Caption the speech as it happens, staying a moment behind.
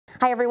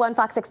Hi everyone,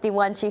 Fox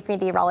 61 Chief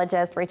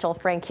Meteorologist Rachel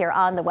Frank here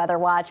on the Weather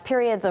Watch.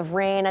 Periods of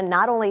rain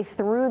not only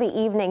through the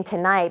evening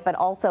tonight, but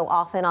also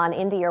off and on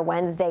into your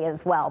Wednesday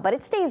as well. But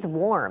it stays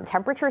warm.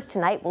 Temperatures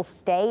tonight will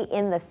stay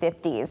in the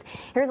 50s.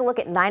 Here's a look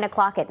at 9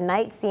 o'clock at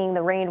night, seeing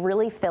the rain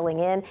really filling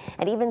in,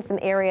 and even some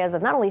areas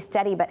of not only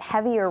steady but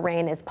heavier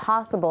rain is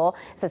possible.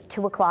 It says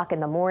 2 o'clock in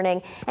the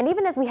morning. And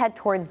even as we head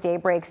towards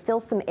daybreak,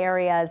 still some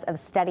areas of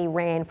steady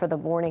rain for the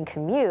morning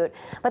commute.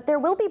 But there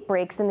will be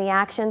breaks in the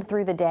action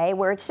through the day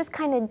where it's just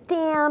kind of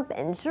damp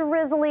and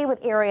drizzly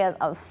with areas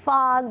of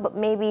fog, but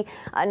maybe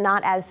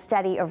not as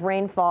steady of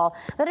rainfall.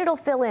 But it'll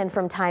fill in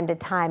from time to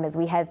time as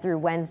we head through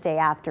Wednesday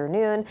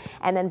afternoon.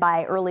 And then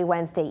by early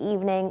Wednesday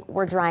evening,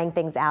 we're drying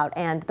things out,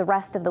 and the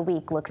rest of the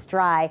week looks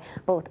dry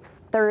both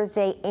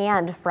Thursday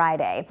and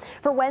Friday.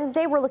 For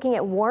Wednesday, we're looking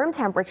at warm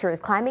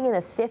temperatures climbing in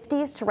the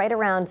 50s to right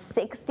around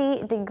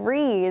 60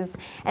 degrees.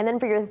 And then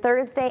for your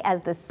Thursday, as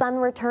the sun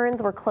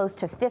returns, we're close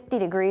to 50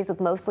 degrees with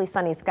mostly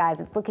sunny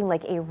skies. It's looking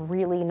like a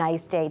really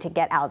nice day to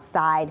get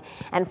outside,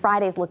 and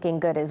Friday's looking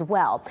good as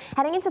well.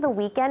 Heading into the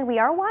weekend, we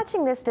are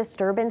watching this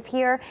disturbance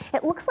here.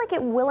 It looks like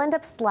it will end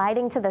up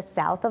sliding to the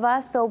south of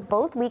us, so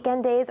both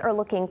weekend days are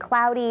looking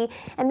cloudy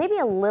and maybe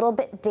a little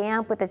bit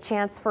damp with a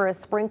chance for a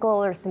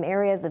sprinkle or some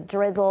areas of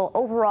drizzle.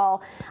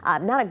 Overall,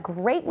 not a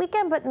great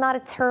weekend, but not a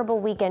terrible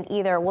weekend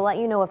either. We'll let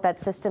you know if that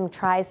system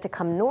tries to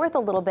come north a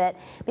little bit,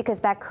 because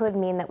that could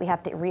mean that we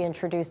have to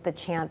reintroduce the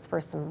chance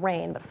for some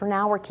rain. But for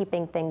now, we're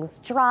keeping things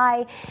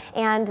dry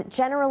and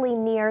generally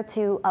near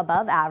to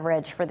above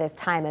average for this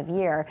time of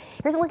year.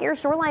 Here's a look at your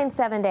shoreline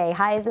 7-day.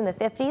 Highs in the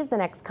 50s the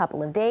next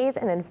couple of days,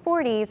 and then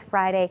 40s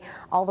Friday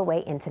all the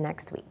way into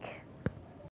next week.